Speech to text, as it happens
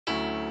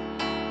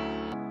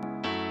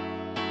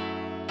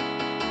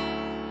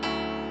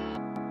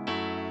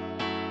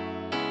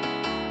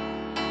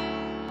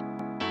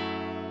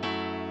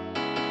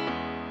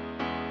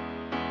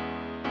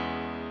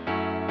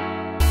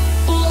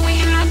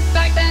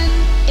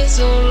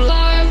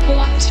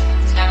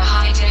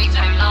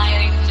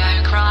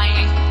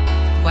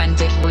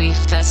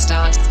just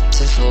start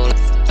to fall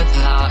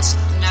apart.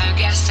 No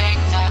guessing,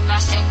 no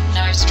messing,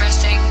 no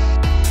stressing.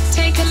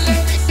 Take a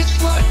look at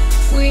what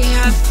we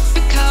have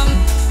become.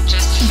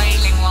 Just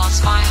failing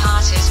whilst my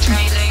heart is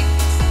trailing.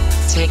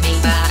 Take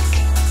me back,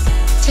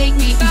 take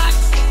me back.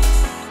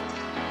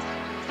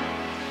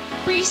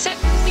 Reset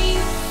me.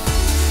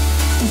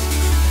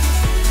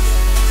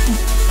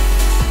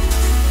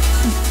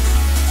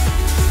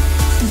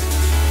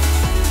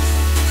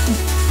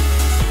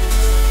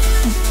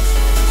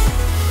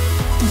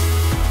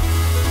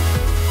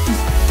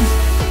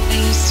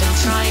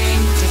 Trying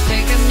to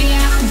figure me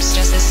out, it's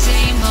just the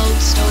same old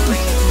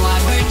story.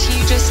 Why won't you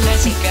just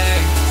let it go?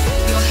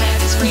 Your head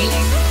is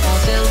reeling, all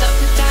filled up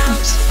with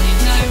doubt. You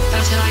know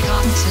that I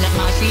can't let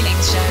my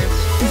feelings show.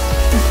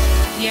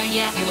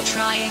 Yeah, you're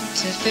trying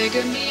to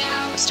figure me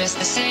out, it's just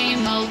the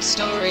same old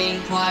story.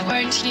 Why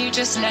won't you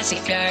just let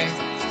it go?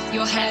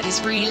 Your head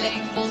is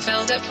reeling, all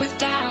filled up with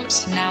doubt.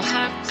 Now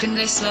how can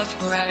this love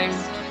grow?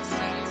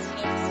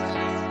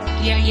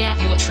 Yeah,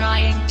 you're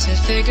trying to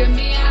figure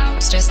me out,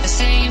 it's just the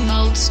same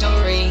old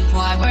story.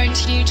 Why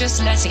won't you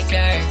just let it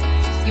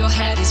go? Your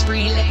head is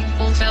reeling,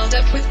 all filled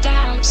up with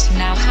doubt.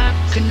 Now how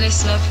can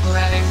this love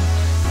grow?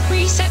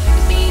 Reset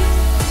me.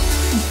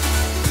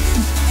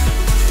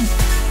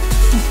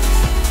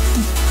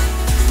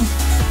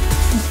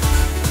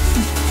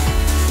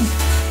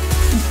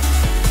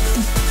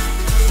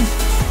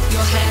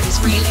 Your head is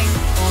reeling,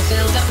 all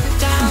filled up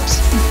with doubt.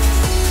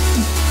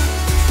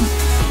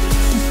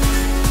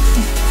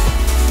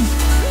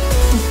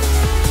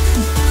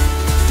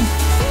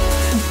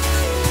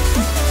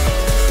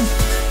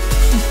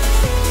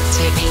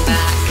 Take me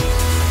back,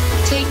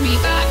 take me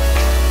back.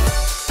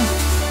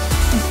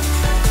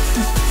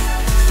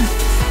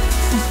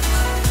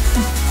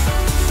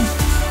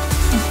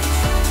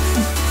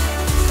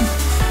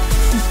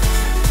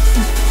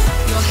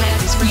 Your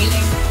head is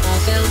reeling, all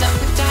filled up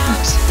with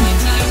doubt. You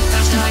know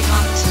that I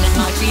can't let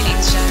my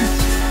feelings show.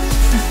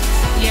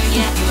 Yeah,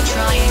 you're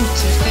trying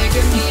to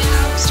figure me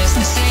out, it's just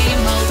the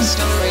same old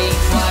story.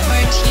 Why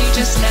won't you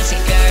just let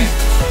it go?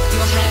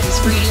 Your head is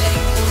reeling,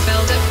 all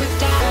filled up with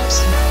doubt.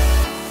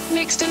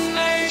 Mixed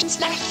emotions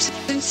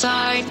left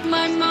inside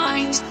my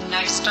mind.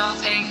 No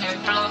stopping, no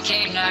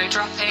blocking, no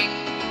dropping.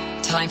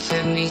 Time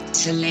for me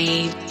to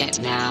leave it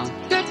now.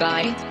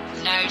 Goodbye.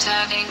 No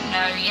turning,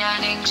 no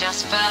yearning,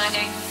 just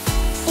burning.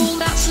 All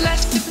that's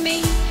left of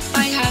me,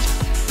 I have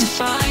to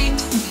find.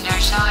 No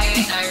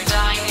shying, no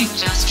dying,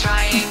 just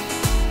trying.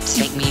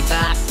 Take me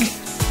back,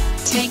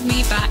 take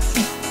me back.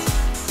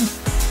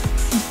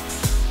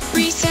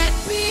 Reset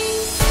me.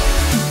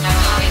 No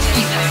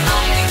hiding, no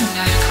lying,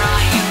 no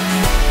crying.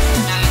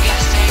 No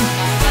guessing,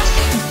 no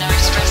messing, no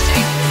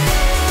stressing.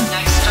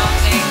 No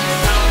stopping, no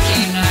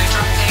blocking, no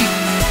dropping.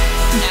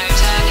 No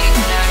turning,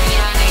 no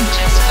yearning,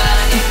 just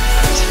burning.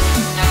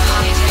 No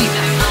hiding,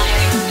 no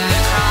lying, no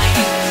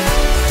crying.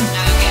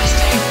 No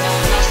guessing, no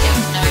messing,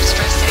 no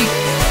stressing.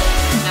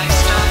 No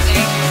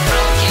stopping, no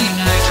blocking,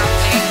 no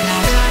dropping.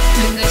 Now how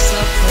can this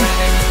love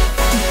grow?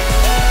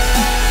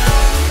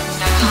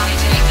 No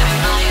hiding, no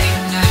lying,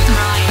 no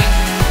crying.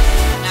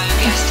 No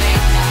guessing,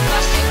 no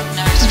messing,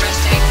 no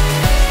stressing.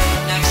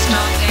 No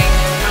stopping,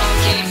 no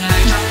blocking, no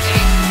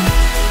dropping.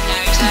 No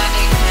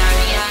turning, no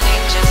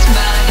yearning, just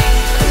burning.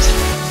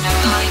 No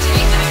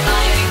hiding, no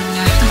lying,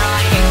 no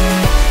crying.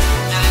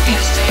 No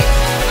guessing,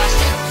 no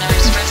messing, no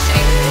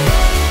stressing.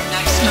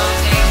 No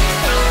stopping, no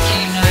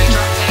blocking, no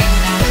dropping.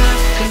 Now how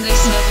can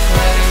this love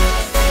grow?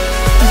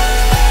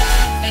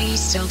 Are you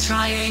still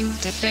trying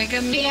to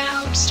figure me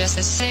out? It's just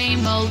the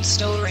same old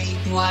story.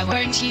 Why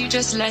won't you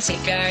just let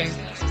it go?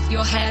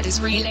 Your head is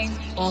reeling,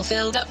 all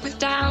filled up with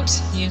doubt.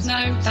 You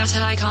know that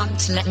I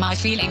can't let my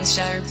feelings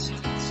show.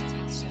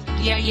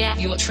 Yeah,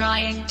 you're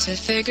trying to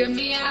figure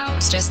me out.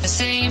 It's just the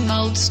same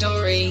old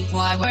story.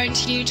 Why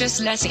won't you just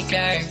let it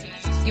go?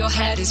 Your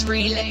head is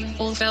reeling,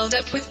 all filled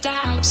up with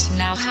doubt.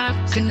 Now how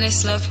can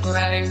this love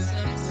grow?